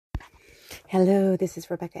Hello, this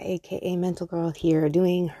is Rebecca, aka Mental Girl, here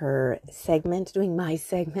doing her segment, doing my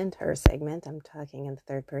segment, her segment. I'm talking in the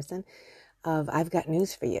third person of I've got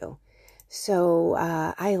news for you. So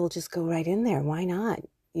I'll just go right in there. Why not?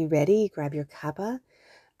 You ready? Grab your cuppa.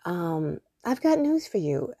 I've got news for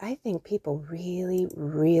you. I think people really,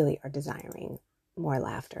 really are desiring more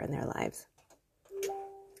laughter in their lives.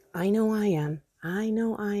 I know I am. I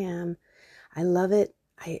know I am. I love it.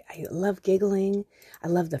 I love giggling. I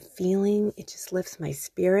love the feeling. It just lifts my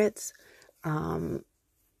spirits. Um,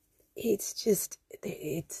 it's just,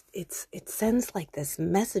 it sends like this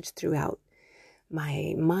message throughout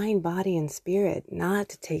my mind, body, and spirit, not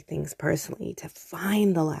to take things personally, to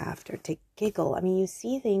find the laughter, to giggle. I mean, you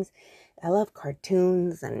see things. I love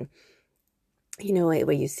cartoons and,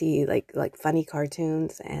 where you see like funny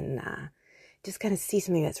cartoons and, just kind of see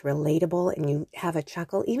something that's relatable and you have a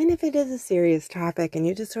chuckle, even if it is a serious topic, and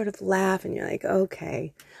you just sort of laugh and you're like,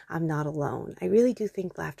 okay, I'm not alone. I really do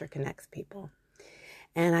think laughter connects people.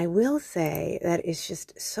 And I will say that it's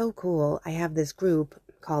just so cool. I have this group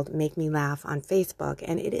called Make Me Laugh on Facebook,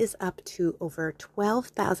 and it is up to over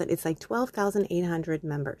 12,000. It's like 12,800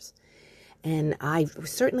 members. And I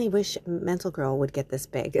certainly wish Mental Girl would get this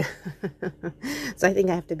big. So I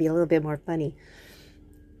think I have to be a little bit more funny.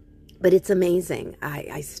 But it's amazing.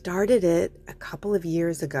 I started it a couple of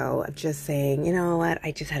years ago of just saying, you know what,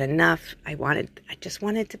 I just had enough. I just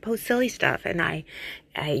wanted to post silly stuff. And I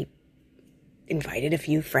invited a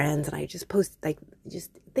few friends and I just post like just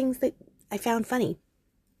things that I found funny.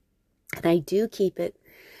 And I do keep it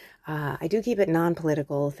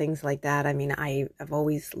non-political, things like that. I mean, I've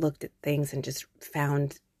always looked at things and just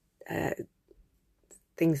found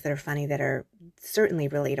things that are funny that are certainly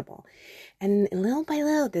relatable. And little by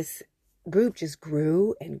little, this group just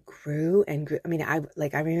grew and grew and grew. I mean, I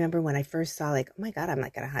remember when I first saw like, oh my God, I'm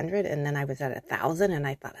like at 100, and then I was at 1,000, and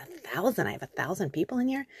I thought 1,000, I have 1,000 people in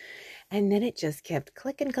here. And then it just kept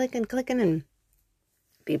clicking, and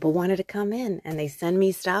people wanted to come in and they send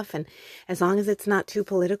me stuff. And as long as it's not too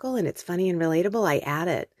political and it's funny and relatable, I add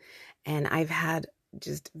it. And I've had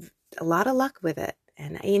just a lot of luck with it.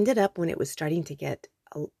 And I ended up, when it was starting to get,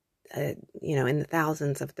 in the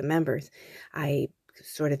thousands of the members, I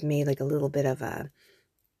sort of made like a little bit of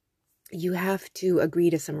you have to agree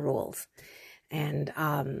to some rules. And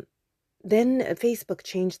then Facebook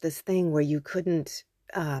changed this thing where you couldn't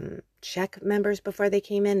check members before they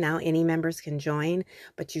came in. Now any members can join,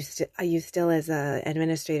 but you still as a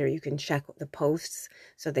administrator, you can check the posts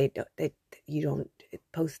so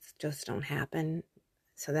posts just don't happen.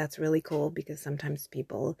 So that's really cool, because sometimes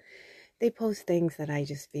people, they post things that I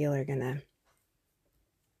just feel are gonna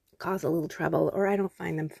cause a little trouble, or I don't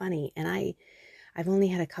find them funny. And I've only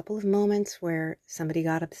had a couple of moments where somebody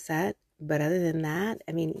got upset, but other than that,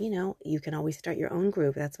 I mean, you can always start your own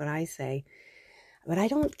group. That's what I say. But I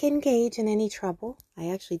don't engage in any trouble. I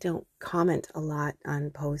actually don't comment a lot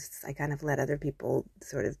on posts. I kind of let other people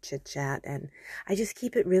sort of chit chat, and I just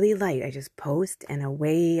keep it really light. I just post and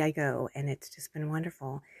away I go, and it's just been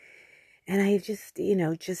wonderful. And I just,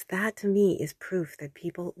 just that to me is proof that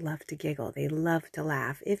people love to giggle. They love to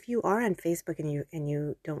laugh. If you are on Facebook and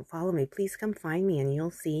you don't follow me, please come find me and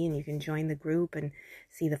you'll see, and you can join the group and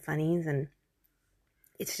see the funnies. And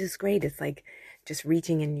it's just great. It's like just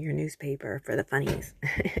reaching in your newspaper for the funnies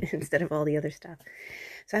instead of all the other stuff.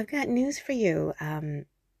 So I've got news for you.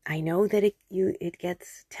 I know that it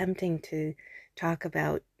gets tempting to talk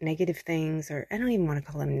about negative things, or I don't even want to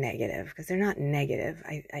call them negative, because they're not negative.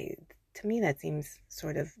 To me, that seems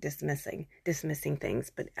sort of dismissing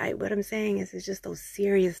things. But what I'm saying is, it's just those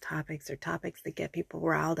serious topics, or topics that get people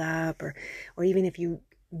riled up, or even if you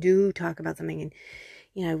do talk about something and,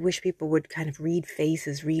 I wish people would kind of read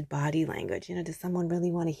faces, read body language. Does someone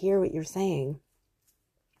really want to hear what you're saying?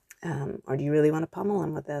 Or do you really want to pummel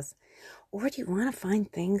them with this? Or do you want to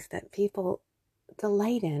find things that people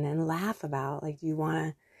delight in and laugh about? Like, do you want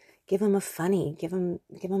to give them give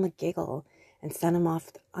them a giggle and send them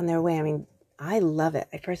off on their way? I mean, I love it.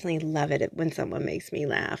 I personally love it when someone makes me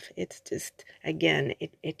laugh. It's just, again,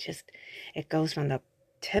 it goes from the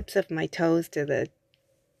tips of my toes to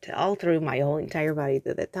all through my whole entire body,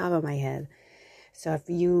 to the top of my head. So if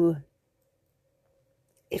you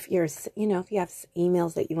have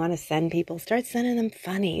emails that you want to send people, start sending them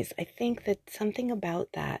funnies. I think that something about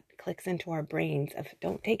that clicks into our brains of,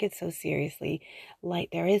 don't take it so seriously. Like,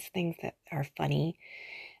 there is things that are funny,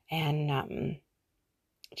 and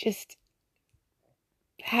just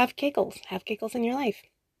have giggles in your life.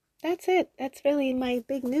 That's it. That's really my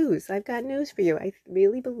big news. I've got news for you. I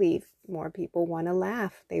really believe more people want to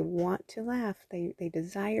laugh. They want to laugh. They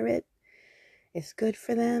desire it. is good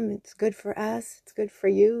for them. It's good for us. It's good for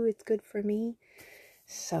you. It's good for me.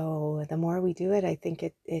 So the more we do it, I think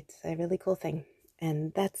it's a really cool thing.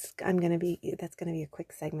 And that's gonna be a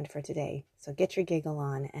quick segment for today. So get your giggle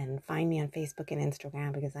on and find me on Facebook and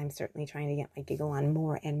Instagram, because I'm certainly trying to get my giggle on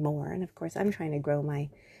more and more. And of course, I'm trying to grow my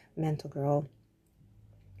Mental Girl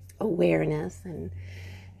awareness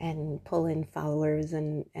and pull in followers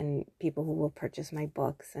and people who will purchase my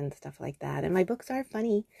books and stuff like that. And my books are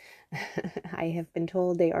funny. I have been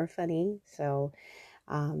told they are funny. So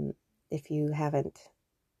if you haven't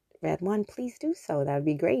read one, please do so. That would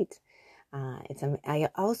be great. I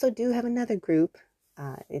also do have another group.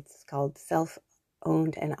 It's called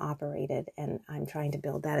Self-Owned and Operated, and I'm trying to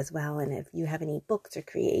build that as well. And if you have any books or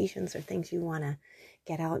creations or things you want to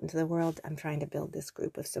get out into the world, I'm trying to build this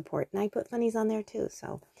group of support. And I put funnies on there too.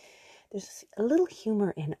 So there's a little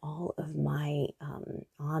humor in all of my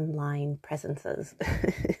online presences.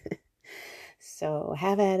 So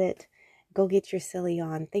have at it. Go get your silly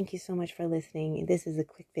on. Thank you so much for listening. This is a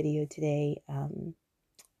quick video today.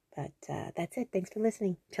 But that's it. Thanks for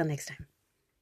listening. Till next time.